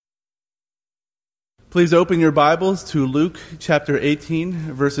Please open your Bibles to Luke chapter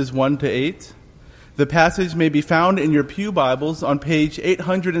 18, verses 1 to 8. The passage may be found in your pew Bibles on page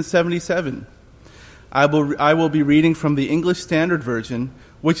 877. I will be reading from the English Standard Version,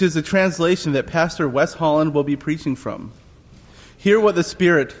 which is the translation that Pastor Wes Holland will be preaching from. Hear what the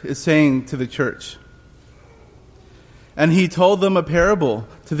Spirit is saying to the church. And he told them a parable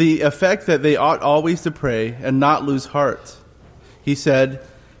to the effect that they ought always to pray and not lose heart. He said,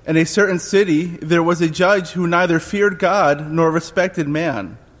 "In a certain city there was a judge who neither feared God nor respected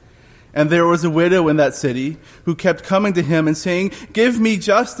man. And there was a widow in that city who kept coming to him and saying, 'Give me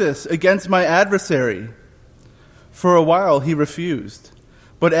justice against my adversary.' For a while he refused.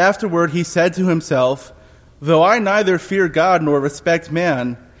 But afterward he said to himself, 'Though I neither fear God nor respect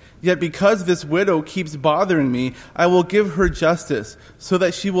man, yet because this widow keeps bothering me, I will give her justice, so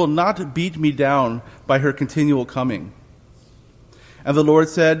that she will not beat me down by her continual coming.' And the Lord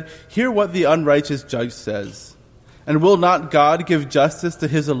said, 'Hear what the unrighteous judge says. And will not God give justice to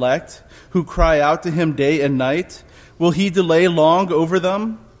his elect, who cry out to him day and night? Will he delay long over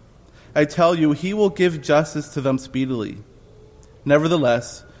them? I tell you, he will give justice to them speedily.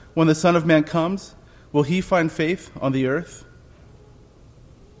 Nevertheless, when the Son of Man comes, will he find faith on the earth?'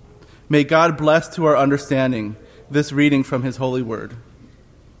 May God bless to our understanding this reading from his holy word."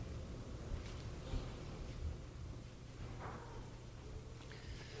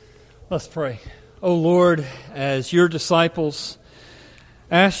 Let's pray. O Lord, as your disciples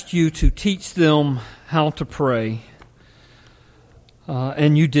asked you to teach them how to pray,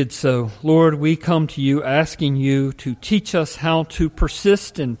 and you did so, Lord, we come to you asking you to teach us how to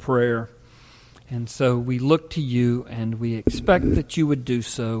persist in prayer. And so we look to you and we expect that you would do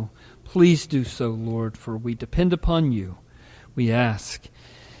so. Please do so, Lord, for we depend upon you. We ask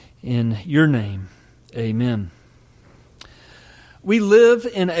in your name. Amen. We live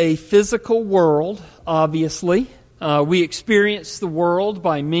in a physical world, obviously. We experience the world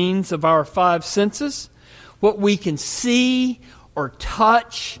by means of our five senses. What we can see or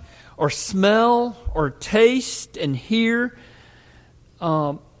touch or smell or taste and hear.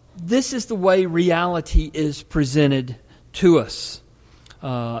 This is the way reality is presented to us.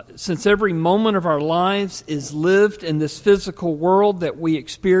 Since every moment of our lives is lived in this physical world that we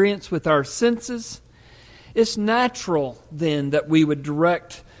experience with our senses, it's natural, then, that we would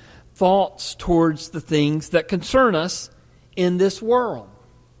direct thoughts towards the things that concern us in this world.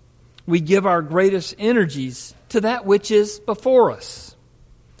 We give our greatest energies to that which is before us.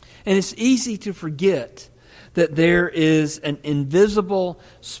 And it's easy to forget that there is an invisible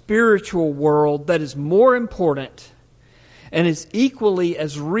spiritual world that is more important and is equally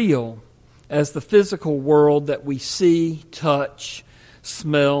as real as the physical world that we see, touch,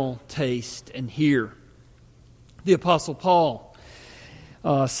 smell, taste, and hear. The Apostle Paul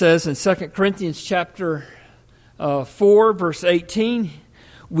says in 2 Corinthians chapter 4, verse 18,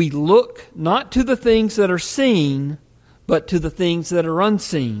 "We look not to the things that are seen, but to the things that are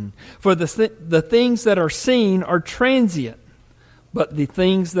unseen. For the things that are seen are transient, but the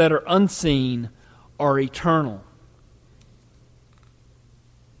things that are unseen are eternal."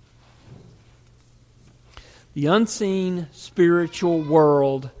 The unseen spiritual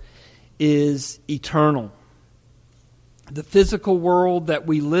world is eternal. The physical world that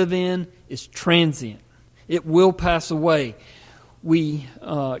we live in is transient. It will pass away. We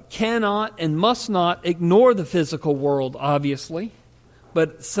cannot and must not ignore the physical world, obviously. But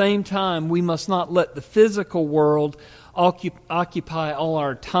at the same time, we must not let the physical world occupy all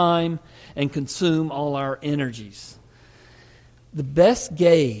our time and consume all our energies. The best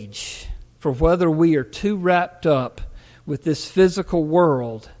gauge for whether we are too wrapped up with this physical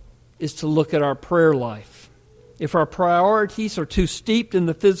world is to look at our prayer life. If our priorities are too steeped in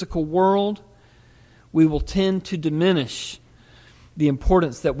the physical world, we will tend to diminish the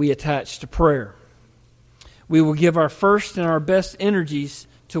importance that we attach to prayer. We will give our first and our best energies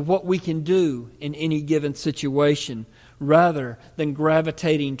to what we can do in any given situation, rather than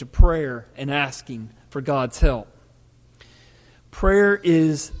gravitating to prayer and asking for God's help. Prayer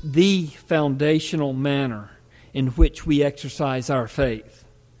is the foundational manner in which we exercise our faith.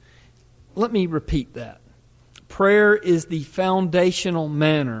 Let me repeat that. Prayer is the foundational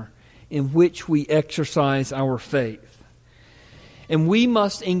manner in which we exercise our faith. And we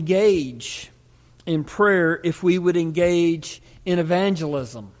must engage in prayer if we would engage in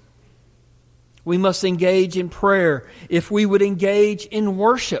evangelism. We must engage in prayer if we would engage in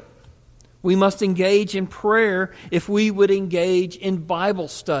worship. We must engage in prayer if we would engage in Bible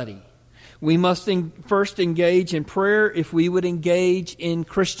study. We must first engage in prayer if we would engage in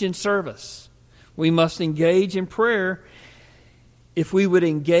Christian service. We must engage in prayer if we would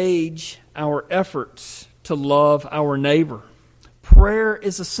engage our efforts to love our neighbor. Prayer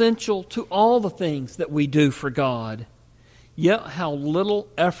is essential to all the things that we do for God. Yet how little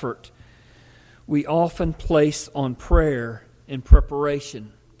effort we often place on prayer in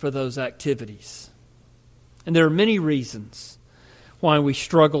preparation for those activities. And there are many reasons why we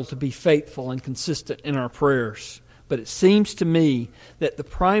struggle to be faithful and consistent in our prayers. But it seems to me that the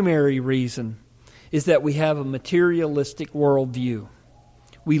primary reason is that we have a materialistic worldview.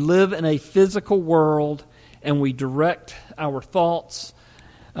 We live in a physical world, and we direct our thoughts,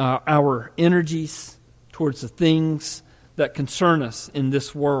 our energies towards the things that concern us in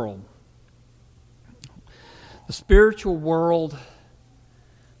this world. The spiritual world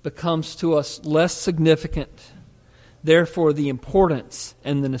becomes to us less significant. Therefore, the importance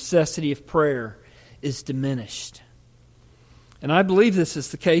and the necessity of prayer is diminished. And I believe this is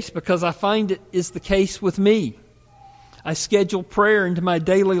the case because I find it is the case with me. I schedule prayer into my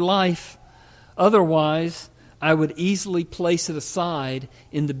daily life. Otherwise, I would easily place it aside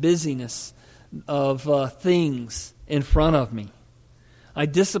in the busyness of things in front of me. I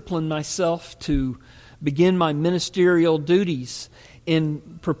discipline myself to begin my ministerial duties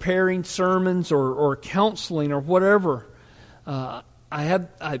in preparing sermons or counseling or whatever.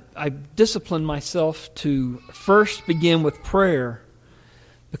 I discipline myself to first begin with prayer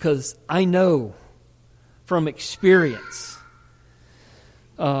because I know from experience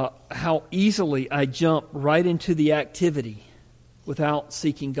how easily I jump right into the activity without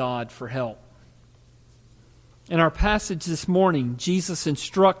seeking God for help. In our passage this morning, Jesus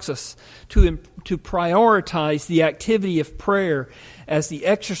instructs us to prioritize the activity of prayer as the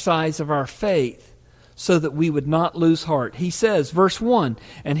exercise of our faith so that we would not lose heart. He says, verse 1,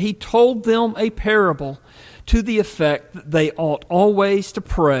 "And he told them a parable to the effect that they ought always to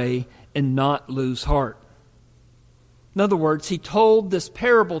pray and not lose heart." In other words, he told this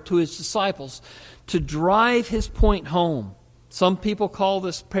parable to his disciples to drive his point home. Some people call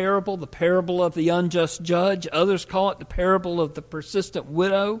this parable the parable of the unjust judge. Others call it the parable of the persistent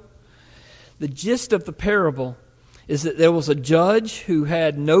widow. The gist of the parable is that there was a judge who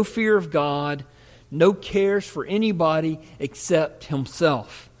had no fear of God, no cares for anybody except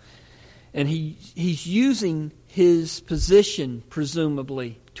himself. And he's using his position,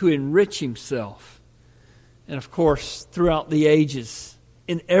 presumably, to enrich himself. And of course, throughout the ages,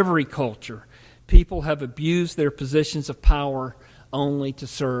 in every culture, people have abused their positions of power only to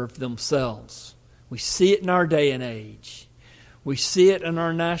serve themselves. We see it in our day and age. We see it in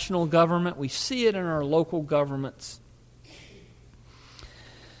our national government. We see it in our local governments.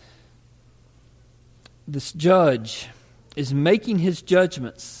 This judge is making his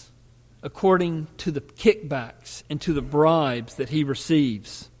judgments according to the kickbacks and to the bribes that he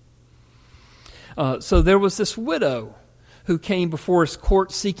receives. So there was this widow who came before his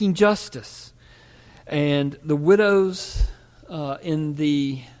court seeking justice. And the widows in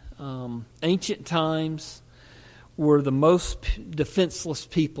the ancient times were the most defenseless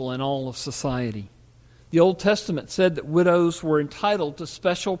people in all of society. The Old Testament said that widows were entitled to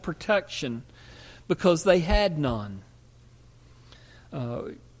special protection because they had none.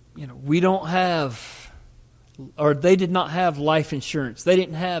 We don't have, or they did not have life insurance. They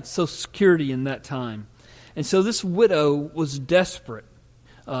didn't have Social Security in that time. And so this widow was desperate.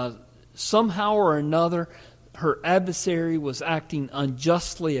 Somehow or another, her adversary was acting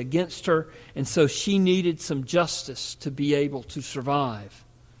unjustly against her, and so she needed some justice to be able to survive.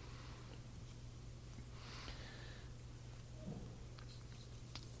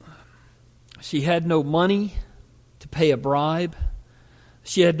 She had no money to pay a bribe.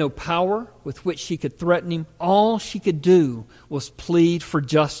 She had no power with which she could threaten him. All she could do was plead for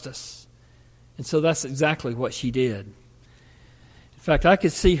justice. And so that's exactly what she did. In fact, I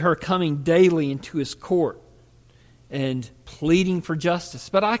could see her coming daily into his court and pleading for justice.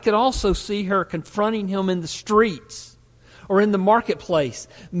 But I could also see her confronting him in the streets or in the marketplace,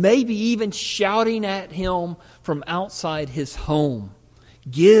 maybe even shouting at him from outside his home,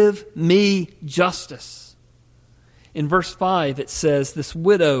 "Give me justice." In verse 5 it says, "This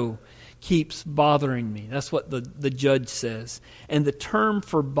widow keeps bothering me." That's what the judge says. And the term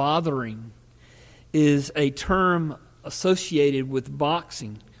for bothering is a term associated with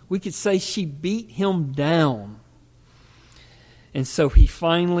boxing. We could say she beat him down. And so he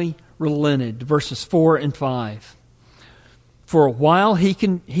finally relented. Verses 4 and 5. For a while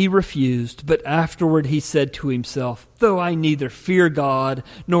he refused, but afterward he said to himself, "Though I neither fear God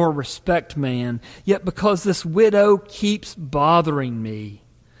nor respect man, yet because this widow keeps bothering me,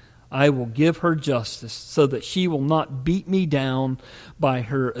 I will give her justice so that she will not beat me down by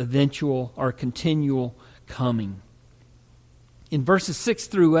her eventual or continual coming." In verses 6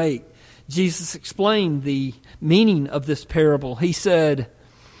 through 8, Jesus explained the meaning of this parable. He said,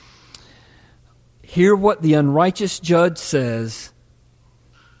 "Hear what the unrighteous judge says,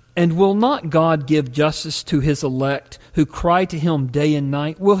 and will not God give justice to his elect who cry to him day and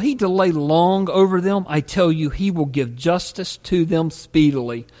night? Will he delay long over them? I tell you, he will give justice to them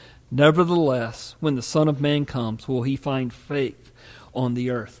speedily. Nevertheless, when the Son of Man comes, will he find faith on the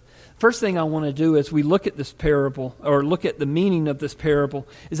earth?" First thing I want to do as we look at this parable, or look at the meaning of this parable,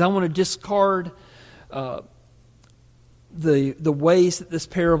 is I want to discard the ways that this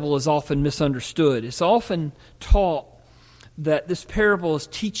parable is often misunderstood. It's often taught that this parable is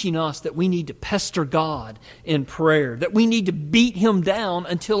teaching us that we need to pester God in prayer, that we need to beat Him down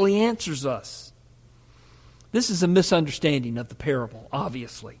until He answers us. This is a misunderstanding of the parable,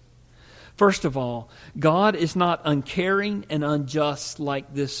 obviously. First of all, God is not uncaring and unjust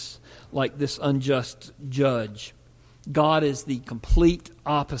like this unjust judge. God is the complete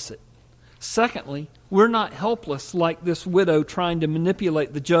opposite. Secondly, we're not helpless like this widow trying to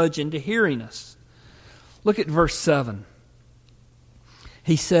manipulate the judge into hearing us. Look at verse 7.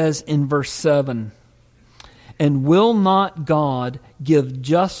 He says in verse 7, "And will not God give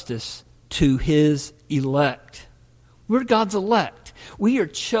justice to His elect?" We're God's elect. We are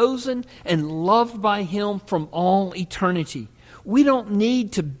chosen and loved by Him from all eternity. We don't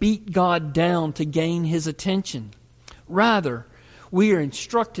need to beat God down to gain His attention. Rather, we are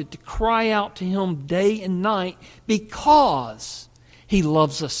instructed to cry out to Him day and night because He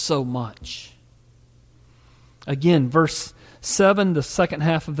loves us so much. Again, verse 7, the second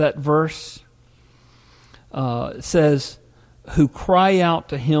half of that verse, says, "Who cry out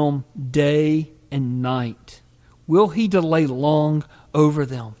to Him day and night. Will He delay long over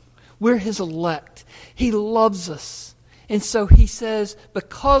them?" We're His elect. He loves us. And so He says,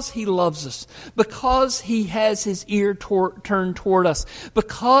 because He loves us, because He has His ear turned toward us,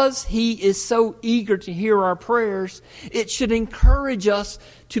 because He is so eager to hear our prayers, it should encourage us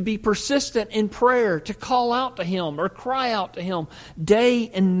to be persistent in prayer, to call out to Him or cry out to Him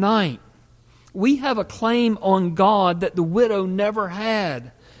day and night. We have a claim on God that the widow never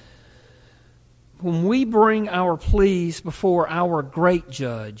had. When we bring our pleas before our great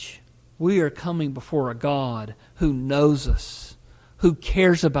judge, we are coming before a God who knows us, who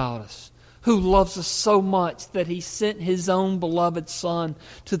cares about us, who loves us so much that He sent His own beloved Son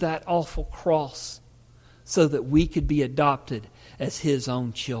to that awful cross so that we could be adopted as His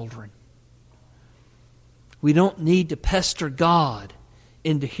own children. We don't need to pester God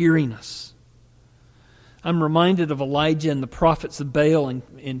into hearing us. I'm reminded of Elijah and the prophets of Baal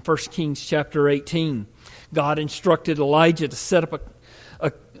in 1 Kings chapter 18. God instructed Elijah to set up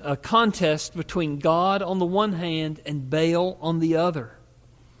a contest between God on the one hand and Baal on the other.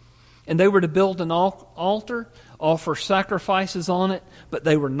 And they were to build an altar, offer sacrifices on it, but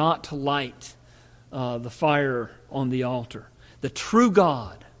they were not to light the fire on the altar. The true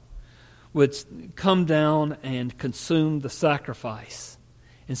God would come down and consume the sacrifice.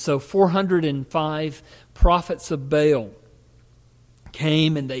 And so 405 prophets of Baal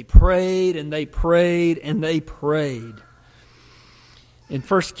came and they prayed and they prayed and they prayed. In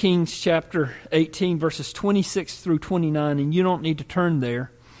 1 Kings chapter 18, verses 26 through 29, and you don't need to turn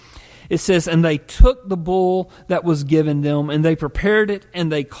there, it says, "And they took the bull that was given them, and they prepared it, and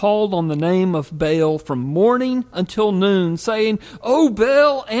they called on the name of Baal from morning until noon, saying, 'O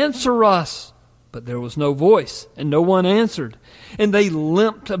Baal, answer us.' But there was no voice, and no one answered. And they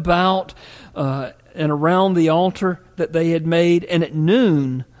limped about and around the altar that they had made, and at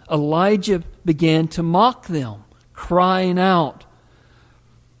noon Elijah began to mock them, crying out."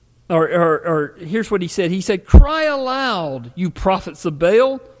 Or here's what he said. He said, "Cry aloud, you prophets of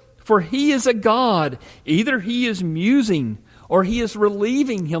Baal, for he is a god. Either he is musing or he is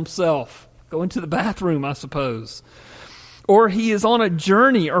relieving himself." Go into the bathroom, I suppose. "Or he is on a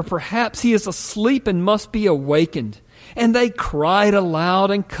journey, or perhaps he is asleep and must be awakened." And they cried aloud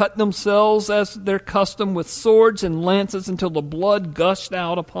and cut themselves as their custom with swords and lances until the blood gushed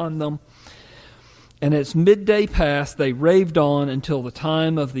out upon them. And as midday passed, they raved on until the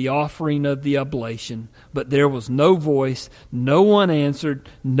time of the offering of the oblation. But there was no voice, no one answered,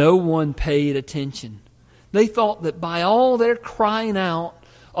 no one paid attention. They thought that by all their crying out,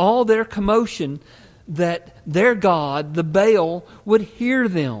 all their commotion, that their God, the Baal, would hear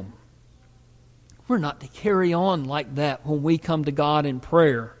them. We're not to carry on like that when we come to God in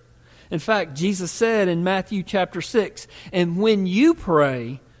prayer. In fact, Jesus said in Matthew chapter 6, "And when you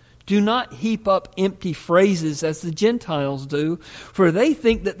pray, do not heap up empty phrases as the Gentiles do, for they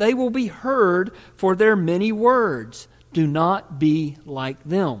think that they will be heard for their many words. Do not be like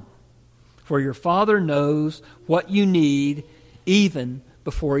them. For your Father knows what you need even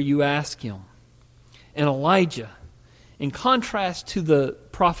before you ask Him. And Elijah, in contrast to the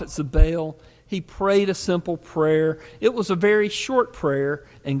prophets of Baal, he prayed a simple prayer. It was a very short prayer,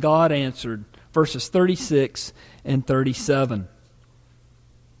 and God answered. Verses 36 and 37.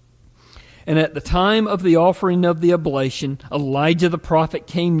 And at the time of the offering of the oblation, Elijah the prophet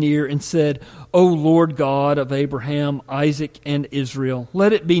came near and said, O Lord God of Abraham, Isaac, and Israel,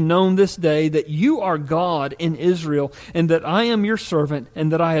 let it be known this day that you are God in Israel, and that I am your servant,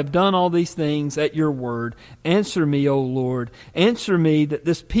 and that I have done all these things at your word. Answer me, O Lord. Answer me, that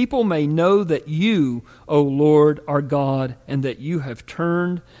this people may know that you, O Lord, are God, and that you have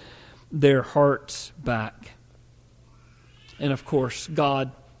turned their hearts back. And of course,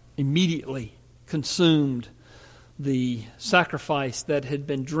 God immediately consumed the sacrifice that had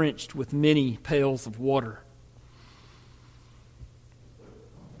been drenched with many pails of water.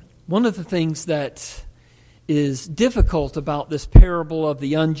 One of the things that is difficult about this parable of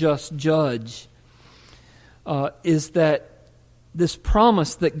the unjust judge is that this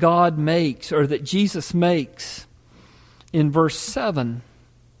promise that God makes, or that Jesus makes in verse 7,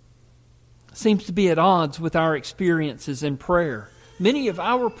 seems to be at odds with our experiences in prayer. Many of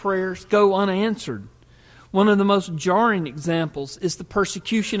our prayers go unanswered. One of the most jarring examples is the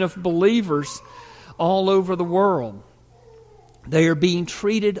persecution of believers all over the world. They are being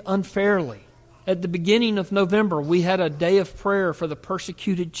treated unfairly. At the beginning of November, we had a day of prayer for the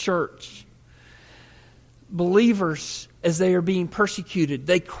persecuted church. Believers, as they are being persecuted,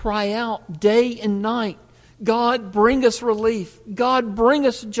 they cry out day and night, God, bring us relief. God, bring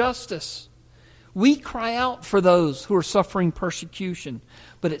us justice. We cry out for those who are suffering persecution,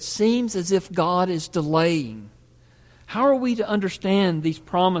 but it seems as if God is delaying. How are we to understand these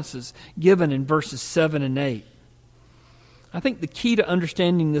promises given in verses 7 and 8? I think the key to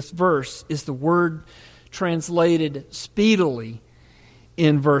understanding this verse is the word translated speedily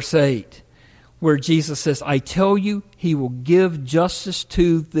in verse 8, where Jesus says, I tell you, He will give justice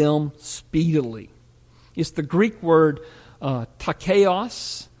to them speedily. It's the Greek word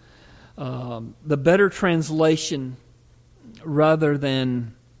takeos. The better translation, rather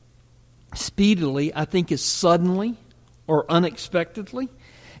than speedily, I think is suddenly or unexpectedly.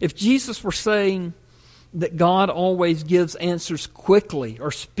 If Jesus were saying that God always gives answers quickly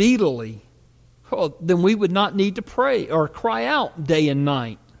or speedily, well, then we would not need to pray or cry out day and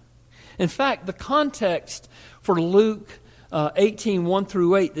night. In fact, the context for Luke 18, 1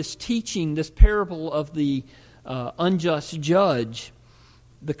 through 8, this teaching, this parable of the unjust judge,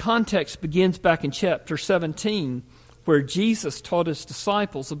 the context begins back in chapter 17, where Jesus taught His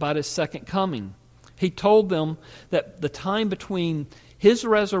disciples about His second coming. He told them that the time between His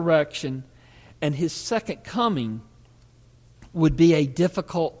resurrection and His second coming would be a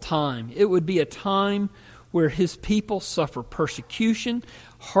difficult time. It would be a time where His people suffer persecution,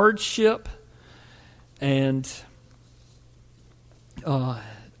 hardship, and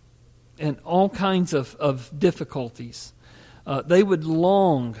all kinds of difficulties. They would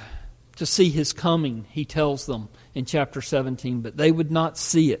long to see His coming, He tells them in chapter 17, but they would not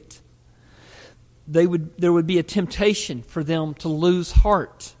see it. There would be a temptation for them to lose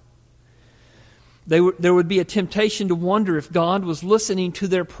heart. There would be a temptation to wonder if God was listening to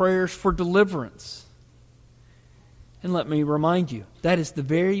their prayers for deliverance. And let me remind you, that is the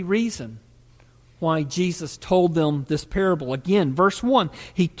very reason why Jesus told them this parable. Again, verse 1,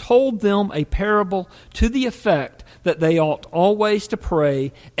 He told them a parable to the effect that they ought always to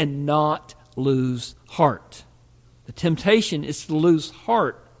pray and not lose heart. The temptation is to lose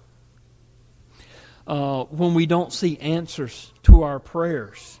heart when we don't see answers to our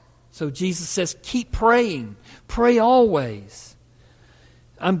prayers. So Jesus says, keep praying. Pray always.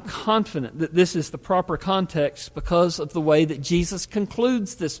 I'm confident that this is the proper context because of the way that Jesus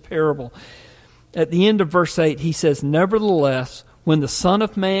concludes this parable. At the end of verse 8, He says, nevertheless, when the Son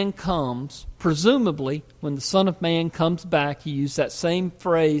of Man comes, presumably when the Son of Man comes back, He used that same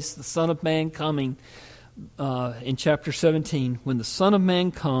phrase, the Son of Man coming, in chapter 17. When the Son of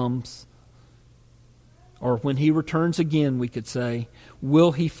Man comes, or when He returns again, we could say,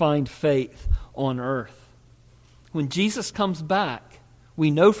 will He find faith on earth? When Jesus comes back, we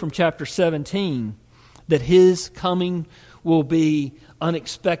know from chapter 17 that His coming will be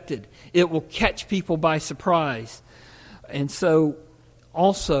unexpected. It will catch people by surprise. And so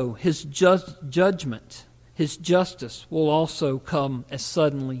also His judgment, His justice will also come as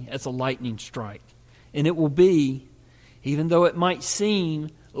suddenly as a lightning strike. And it will be, even though it might seem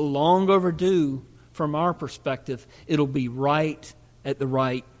long overdue from our perspective, it'll be right at the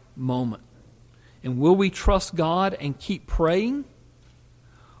right moment. And will we trust God and keep praying?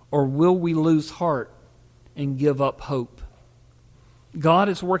 Or will we lose heart and give up hope? God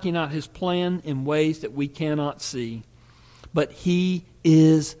is working out His plan in ways that we cannot see, but He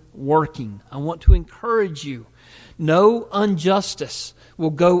is working. I want to encourage you. No injustice will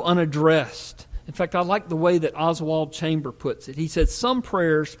go unaddressed. In fact, I like the way that Oswald Chamber puts it. He said, some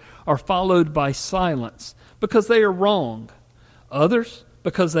prayers are followed by silence because they are wrong. Others,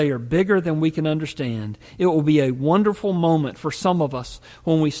 because they are bigger than we can understand. It will be a wonderful moment for some of us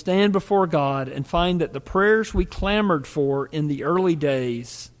when we stand before God and find that the prayers we clamored for in the early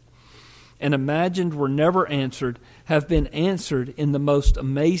days and imagined were never answered have been answered in the most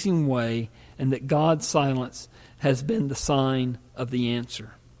amazing way, and that God's silence has been the sign of the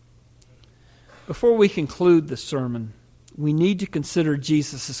answer. Before we conclude this sermon, we need to consider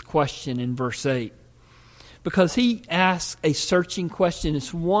Jesus' question in verse 8. Because he asks a searching question.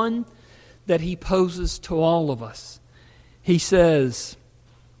 It's one that he poses to all of us. He says,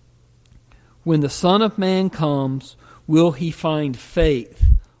 when the Son of Man comes, will he find faith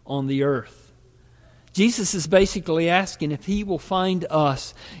on the earth? Jesus is basically asking if he will find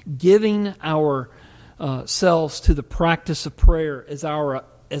us giving our selves to the practice of prayer as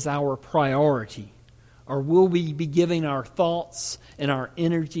our priority. Or will we be giving our thoughts and our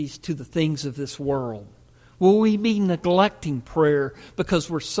energies to the things of this world? Will we be neglecting prayer because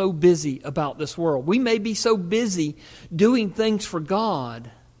we're so busy about this world? We may be so busy doing things for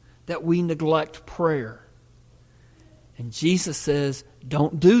God that we neglect prayer. And Jesus says,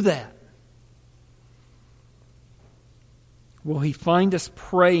 don't do that. Will he find us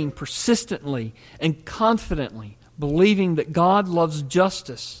praying persistently and confidently, believing that God loves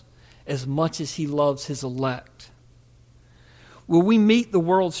justice as much as he loves his elect? Will we meet the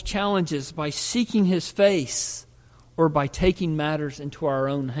world's challenges by seeking his face or by taking matters into our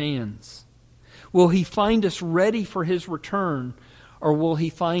own hands? Will he find us ready for his return, or will he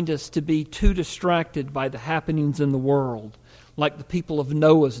find us to be too distracted by the happenings in the world, like the people of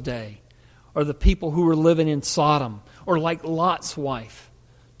Noah's day, or the people who were living in Sodom, or like Lot's wife,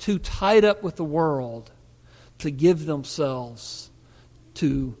 too tied up with the world to give themselves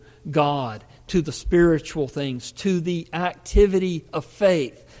to God, to the spiritual things, to the activity of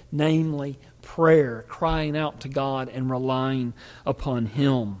faith, namely prayer, crying out to God and relying upon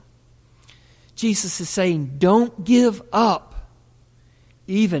him. Jesus is saying, don't give up,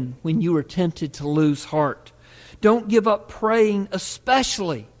 even when you are tempted to lose heart. Don't give up praying,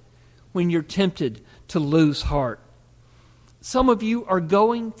 especially when you're tempted to lose heart. Some of you are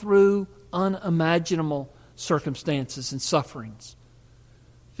going through unimaginable circumstances and sufferings.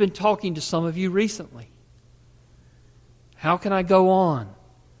 I've been talking to some of you recently. How can I go on?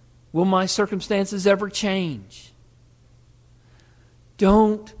 Will my circumstances ever change?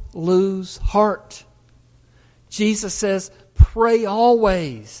 Don't lose heart. Jesus says, pray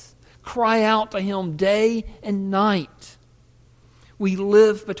always. Cry out to him day and night. We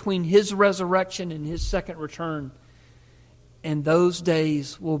live between his resurrection and his second return. And those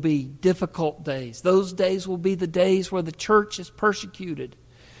days will be difficult days. Those days will be the days where the church is persecuted,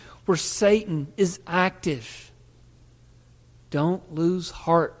 where Satan is active. Don't lose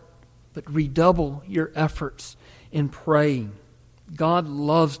heart, but redouble your efforts in praying. God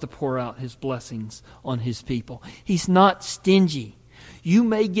loves to pour out his blessings on his people. He's not stingy. You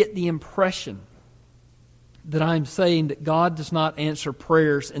may get the impression that I'm saying that God does not answer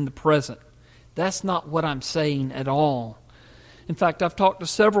prayers in the present. That's not what I'm saying at all. In fact, I've talked to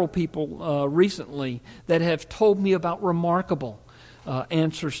several people recently that have told me about remarkable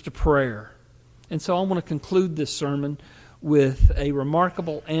answers to prayer. And so I want to conclude this sermon with a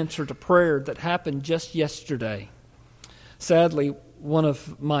remarkable answer to prayer that happened just yesterday. Sadly, one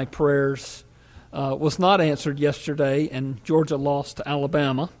of my prayers was not answered yesterday, and Georgia lost to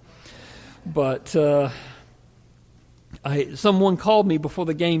Alabama. But someone called me before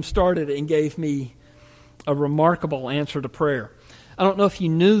the game started and gave me a remarkable answer to prayer. I don't know if you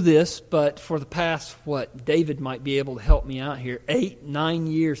knew this, but for the past, David might be able to help me out here,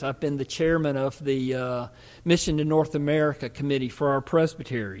 8-9 years, I've been the chairman of the Mission to North America Committee for our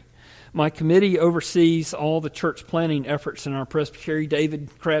presbytery. My committee oversees all the church planning efforts in our presbytery. David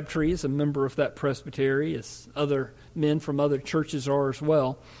Crabtree is a member of that presbytery, as other men from other churches are as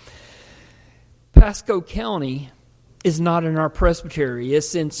well. Pasco County is not in our presbytery.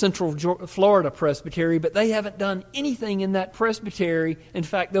 It's in Central Florida Presbytery, but they haven't done anything in that presbytery. In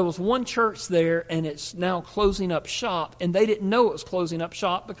fact, there was one church there, and it's now closing up shop, and they didn't know it was closing up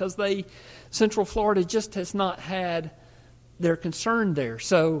shop because Central Florida just has not had their concern there.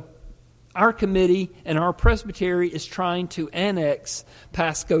 So our committee and our presbytery is trying to annex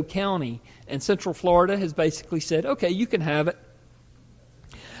Pasco County, and Central Florida has basically said, okay, you can have it.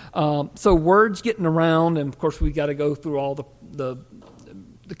 So word's getting around, and of course we've got to go through all the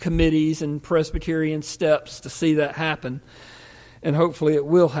committees and Presbyterian steps to see that happen. And hopefully it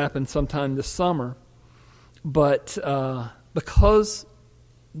will happen sometime this summer. But because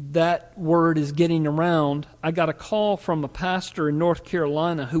that word is getting around, I got a call from a pastor in North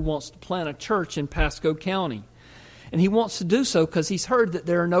Carolina who wants to plant a church in Pasco County. And he wants to do so because he's heard that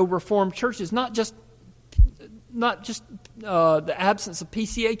there are no Reformed churches, not just the absence of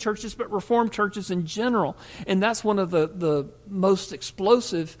PCA churches, but Reformed churches in general. And that's one of the most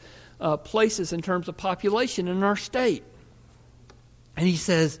explosive places in terms of population in our state. And he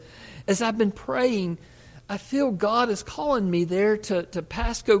says, as I've been praying, I feel God is calling me there to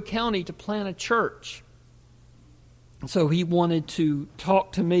Pasco County to plant a church. So he wanted to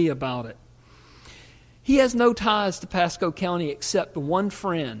talk to me about it. He has no ties to Pasco County except one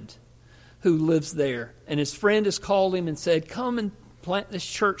friend who lives there. And his friend has called him and said, come and plant this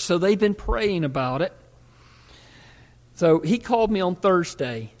church. So they've been praying about it. So he called me on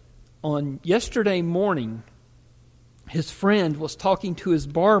Thursday. On yesterday morning, his friend was talking to his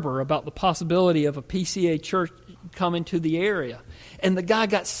barber about the possibility of a PCA church coming to the area. And the guy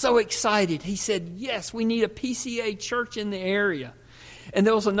got so excited. He said, yes, we need a PCA church in the area. And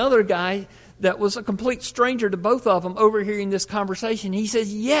there was another guy that was a complete stranger to both of them overhearing this conversation. He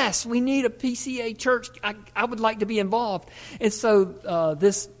says, yes, we need a PCA church. I would like to be involved. And so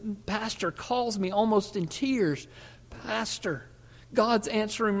this pastor calls me almost in tears. Pastor, God's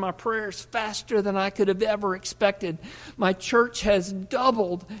answering my prayers faster than I could have ever expected. My church has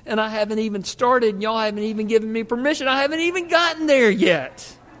doubled, and I haven't even started, and y'all haven't even given me permission. I haven't even gotten there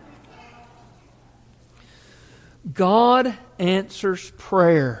yet. God answers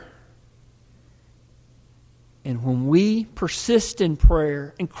prayer. And when we persist in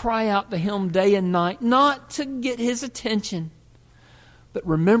prayer and cry out to Him day and night, not to get His attention, but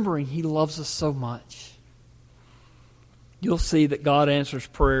remembering He loves us so much, you'll see that God answers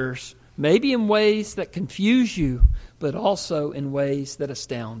prayers, maybe in ways that confuse you, but also in ways that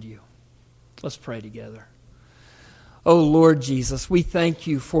astound you. Let's pray together. Oh, Lord Jesus, we thank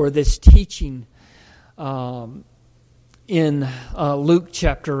You for this teaching in Luke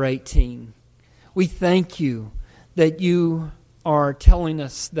chapter 18. We thank You that You are telling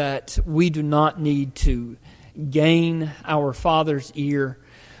us that we do not need to gain our Father's ear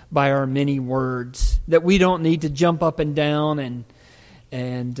by our many words, that we don't need to jump up and down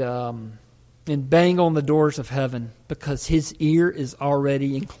and bang on the doors of heaven, because His ear is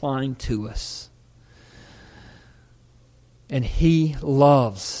already inclined to us. And He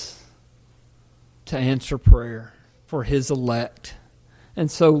loves to answer prayer for His elect. And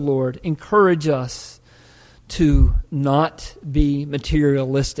so, Lord, encourage us to not be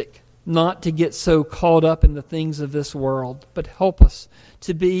materialistic, not to get so caught up in the things of this world, but help us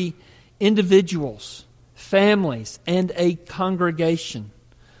to be individuals, families, and a congregation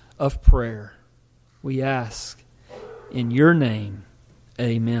of prayer. We ask in Your name,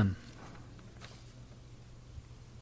 amen.